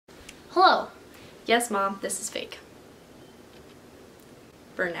Hello. Yes, Mom, this is fake.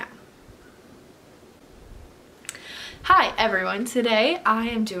 For now. Hi, everyone. Today I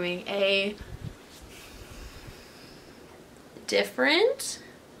am doing a different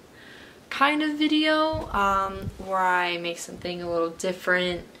kind of video where I make something a little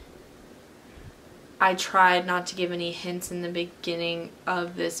different. I tried not to give any hints in the beginning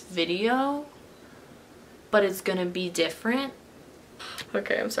of this video, but it's gonna be different.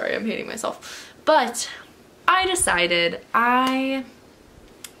 Okay, I'm sorry, I'm hating myself. But I decided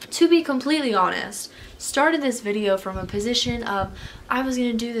to be completely honest, started this video from a position of I was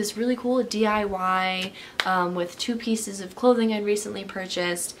gonna do this really cool DIY with 2 pieces of clothing I'd recently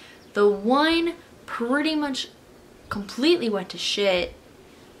purchased. The one pretty much completely went to shit,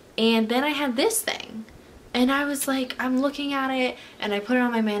 and then I had this thing. And I was like, I'm looking at it, and I put it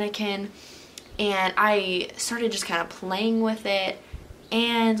on my mannequin, and I started just kind of playing with it.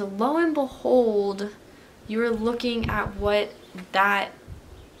 And lo and behold, you were looking at what that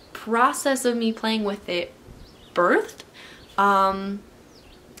process of me playing with it birthed. I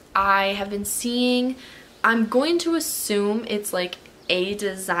have been seeing, I'm going to assume it's like a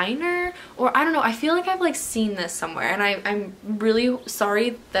designer, or I don't know, I feel like I've like seen this somewhere, and I'm really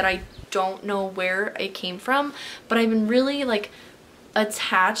sorry that I don't know where it came from, but I've been really like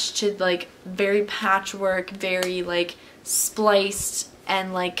attached to like very patchwork, very like spliced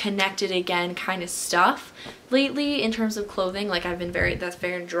and like connected again kind of stuff lately in terms of clothing. Like I've been very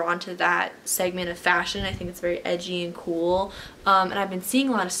drawn to that segment of fashion. I think it's very edgy and cool, and I've been seeing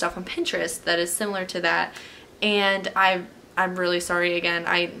a lot of stuff on Pinterest that is similar to that, and I'm really sorry again,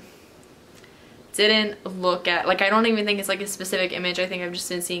 I didn't look at, like, I don't even think it's like a specific image. I think I've just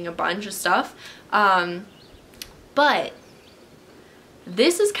been seeing a bunch of stuff, but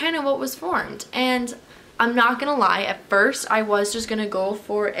this is kind of what was formed. And I'm not gonna lie, at first I was just gonna go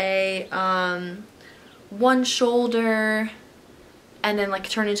for a one shoulder and then like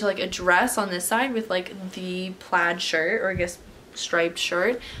turn into like a dress on this side with like the plaid shirt, or I guess striped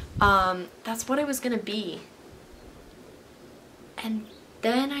shirt. That's what it was gonna be. And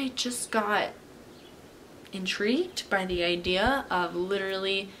then I just got intrigued by the idea of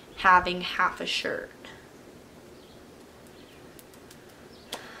literally having half a shirt.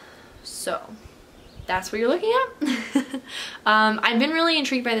 So that's what you're looking at. I've been really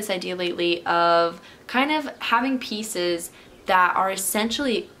intrigued by this idea lately of kind of having pieces that are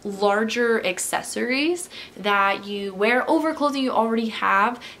essentially larger accessories that you wear over clothing you already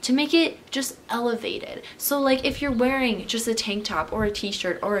have to make it just elevated. So like if you're wearing just a tank top or a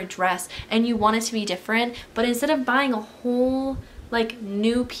t-shirt or a dress and you want it to be different, but instead of buying a whole like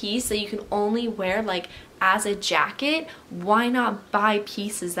new piece that you can only wear like as a jacket, why not buy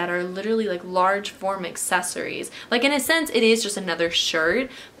pieces that are literally like large form accessories? Like in a sense it is just another shirt,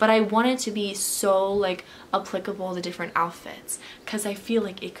 but I want it to be so like applicable to different outfits, because I feel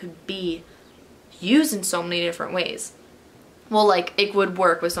like it could be used in so many different ways. Well, like it would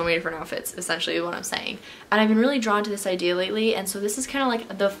work with so many different outfits, essentially what I'm saying. And I've been really drawn to this idea lately, and so this is kind of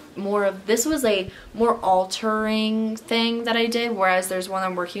like this was a more altering thing that I did, whereas there's one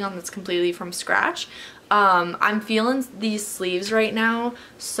I'm working on that's completely from scratch. I'm feeling these sleeves right now,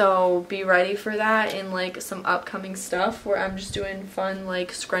 so be ready for that in like some upcoming stuff where I'm just doing fun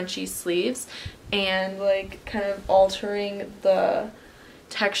like scrunchy sleeves and like kind of altering the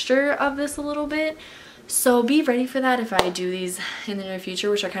texture of this a little bit. So be ready for that if I do these in the near future,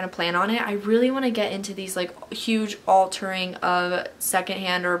 which I kind of plan on it. I really want to get into these like huge altering of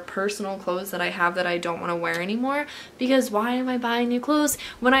secondhand or personal clothes that I have that I don't want to wear anymore, because why am I buying new clothes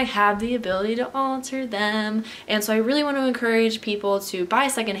when I have the ability to alter them? And so I really want to encourage people to buy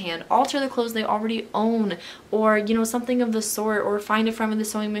secondhand, alter the clothes they already own, or you know, something of the sort, or find a friend with a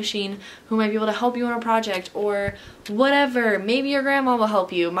sewing machine who might be able to help you on a project or whatever. Maybe your grandma will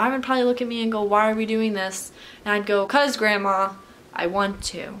help you. Mine would probably look at me and go, why are we doing this? And I'd go, cause grandma, I want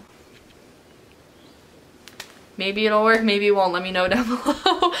to. Maybe it'll work, maybe it won't, let me know down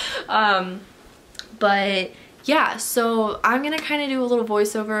below. But yeah, so I'm gonna kind of do a little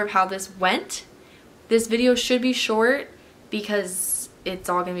voiceover of how this went. This video should be short because it's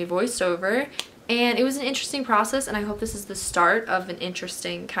all gonna be voiced over. And it was an interesting process, and I hope this is the start of an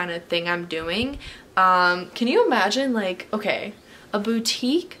interesting kind of thing I'm doing. Can you imagine, like, okay, a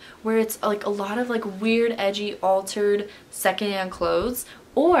boutique where it's like a lot of like weird, edgy, altered secondhand clothes,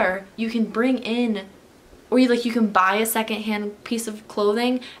 or you can bring in, or you can buy a secondhand piece of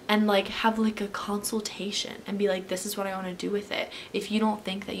clothing and like have like a consultation and be like, this is what I want to do with it, if you don't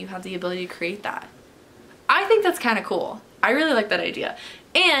think that you have the ability to create that. I think that's kind of cool. I really like that idea.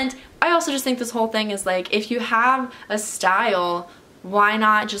 And I also just think this whole thing is like, if you have a style why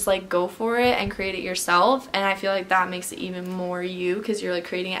not just like go for it and create it yourself? And I feel like that makes it even more you, because you're like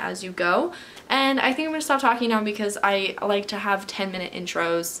creating it as you go. And I think I'm gonna stop talking now because I like to have 10-minute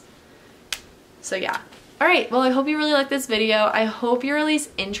intros. So yeah. Alright, well I hope you really like this video. I hope you're at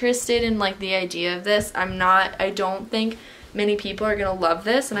least interested in like the idea of this. I don't think many people are gonna love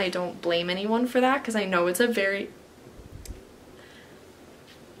this, and I don't blame anyone for that, because I know it's a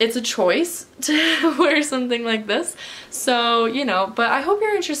choice to wear something like this. So, you know, but I hope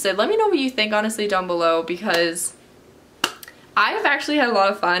you're interested. Let me know what you think honestly down below, because I've actually had a lot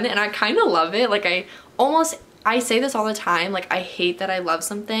of fun and I kind of love it. Like I say this all the time, like I hate that I love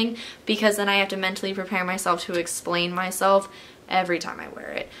something, because then I have to mentally prepare myself to explain myself every time I wear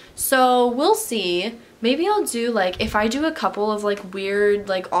it. So we'll see. Maybe I'll do like, if I do a couple of like weird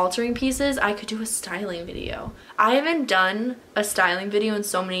like altering pieces, I could do a styling video. I haven't done a styling video in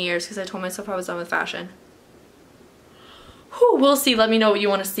so many years because I told myself I was done with fashion. Whew, we'll see. Let me know what you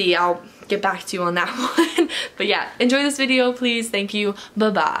want to see. I'll get back to you on that one. But yeah, enjoy this video, please. Thank you.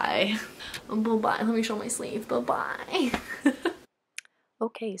 Bye-bye. Bye-bye. Let me show my sleeve. Bye-bye.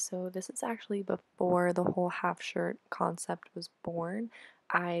 Okay, so this is actually before the whole half shirt concept was born.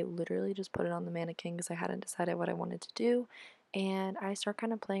 I literally just put it on the mannequin because I hadn't decided what I wanted to do, and I start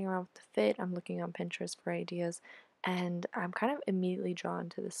kind of playing around with the fit. I'm looking on Pinterest for ideas, and I'm kind of immediately drawn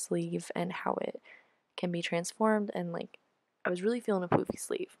to the sleeve and how it can be transformed, and like I was really feeling a poofy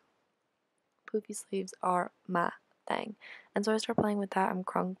sleeve. Poofy sleeves are my thing. And so I start playing with that. I'm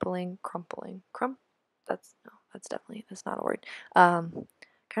crumpling, that's not a word.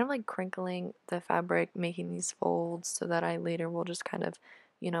 Kind of like crinkling the fabric, making these folds so that I later will just kind of,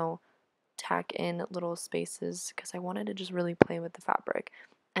 you know, tack in little spaces, because I wanted to just really play with the fabric.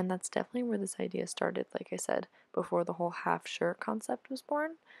 And that's definitely where this idea started, like I said, before the whole half shirt concept was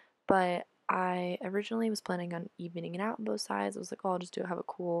born. But I originally was planning on evening it out on both sides. I was like, oh, I'll just have a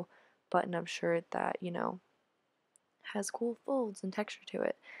cool button-up shirt that, you know, has cool folds and texture to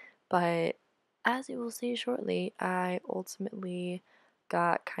it. But as you will see shortly, I ultimately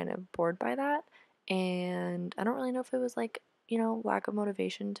got kind of bored by that, and I don't really know if it was like, you know, lack of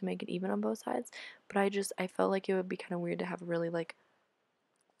motivation to make it even on both sides, but I felt like it would be kind of weird to have a really like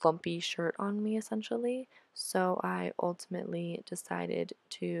lumpy shirt on me essentially. So I ultimately decided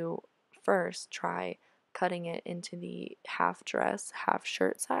to first try cutting it into the half dress, half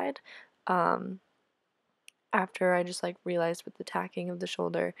shirt side. After I just like realized with the tacking of the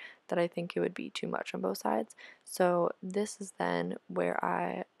shoulder that I think it would be too much on both sides. So this is then where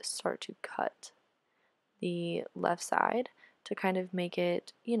I start to cut the left side to kind of make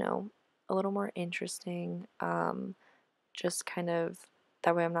it, you know, a little more interesting. Just kind of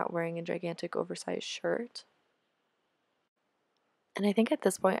that way I'm not wearing a gigantic oversized shirt. And I think at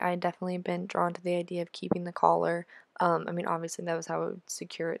this point I had definitely been drawn to the idea of keeping the collar. I mean, obviously that was how I would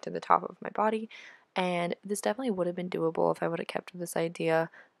secure it to the top of my body, and this definitely would have been doable if I would have kept with this idea.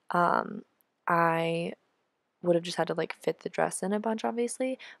 I would have just had to like fit the dress in a bunch,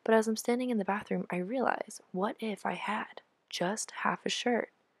 obviously, but as I'm standing in the bathroom, I realize, what if I had just half a shirt?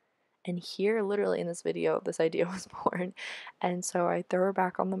 And here, literally in this video, this idea was born. And so I throw her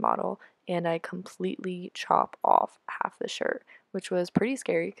back on the model and I completely chop off half the shirt, which was pretty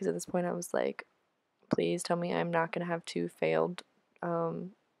scary because at this point I was like, please tell me I'm not going to have two failed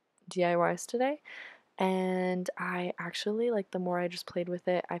DIYs today. And I actually, like, the more I just played with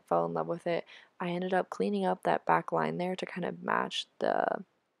it, I fell in love with it. I ended up cleaning up that back line there to kind of match the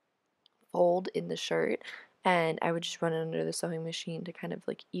fold in the shirt, and I would just run it under the sewing machine to kind of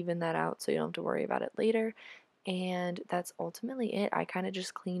like even that out so you don't have to worry about it later. And that's ultimately it. I kind of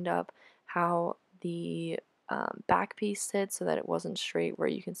just cleaned up how the back piece sits so that it wasn't straight, where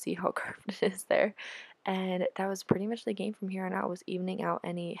you can see how curved it is there. And that was pretty much the game from here on out, was evening out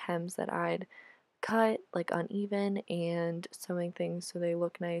any hems that I'd cut like uneven and sewing things so they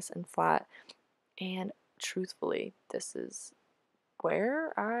look nice and flat. And truthfully, this is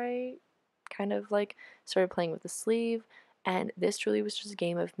where I kind of like started playing with the sleeve, and this truly was just a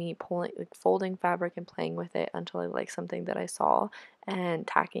game of me pulling, like folding fabric and playing with it until I liked something that I saw and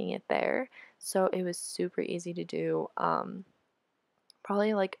tacking it there. So it was super easy to do.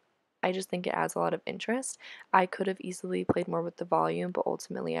 Probably like, I just think it adds a lot of interest. I could have easily played more with the volume, but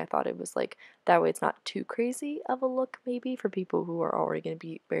ultimately I thought it was like, that way it's not too crazy of a look maybe for people who are already going to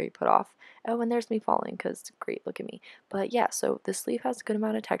be very put off. Oh, and there's me falling because great, look at me. But yeah, so the sleeve has a good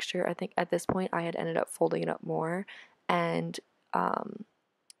amount of texture. I think at this point I had ended up folding it up more and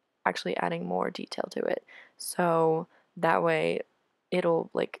actually adding more detail to it. So that way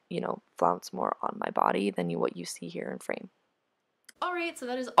it'll like, you know, flounce more on my body than what you see here in frame. Alright, so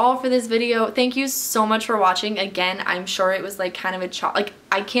that is all for this video. Thank you so much for watching. Again, I'm sure it was like kind of a like,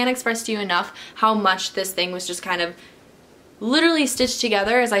 I can't express to you enough how much this thing was just kind of literally stitched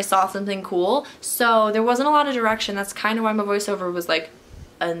together as I saw something cool. So there wasn't a lot of direction. That's kind of why my voiceover was like,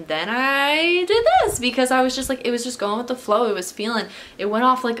 and then I did this, because I was just like, it was just going with the flow. It was feeling, it went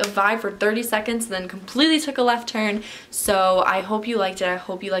off like a vibe for 30 seconds and then completely took a left turn. So I hope you liked it. I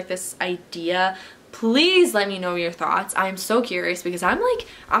hope you like this idea. Please let me know your thoughts. I'm so curious because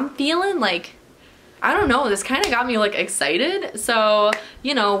I'm feeling like, I don't know, this kind of got me like excited. So,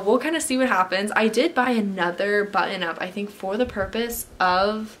 you know, we'll kind of see what happens. I did buy another button up, I think for the purpose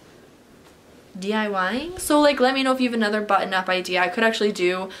of DIYing. So like, let me know if you have another button up idea. I could actually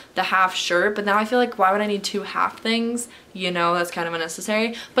do the half shirt, but now I feel like, why would I need two half things? You know, that's kind of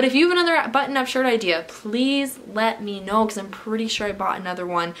unnecessary. But if you have another button up shirt idea, please let me know, because I'm pretty sure I bought another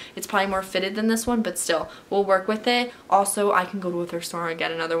one. It's probably more fitted than this one, but still, we'll work with it. Also, I can go to a thrift store and get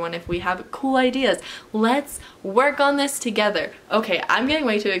another one if we have cool ideas. Let's work on this together. Okay, I'm getting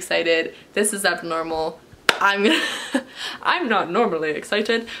way too excited. This is abnormal. I'm not normally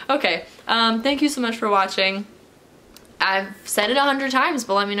excited. Okay, thank you so much for watching. I've said it 100 times,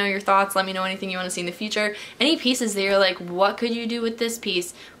 but let me know your thoughts. Let me know anything you want to see in the future. Any pieces that you're like, what could you do with this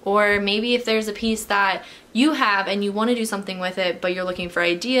piece? Or maybe if there's a piece that you have and you want to do something with it, but you're looking for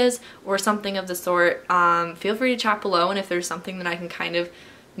ideas or something of the sort, feel free to chat below. And if there's something that I can kind of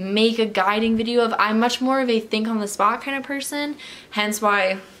make a guiding video of, I'm much more of a think on the spot kind of person, hence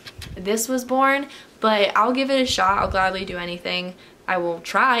why this was born. But I'll give it a shot. I'll gladly do anything. I will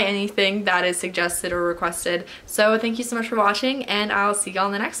try anything that is suggested or requested. So thank you so much for watching, and I'll see y'all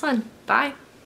in the next one. Bye.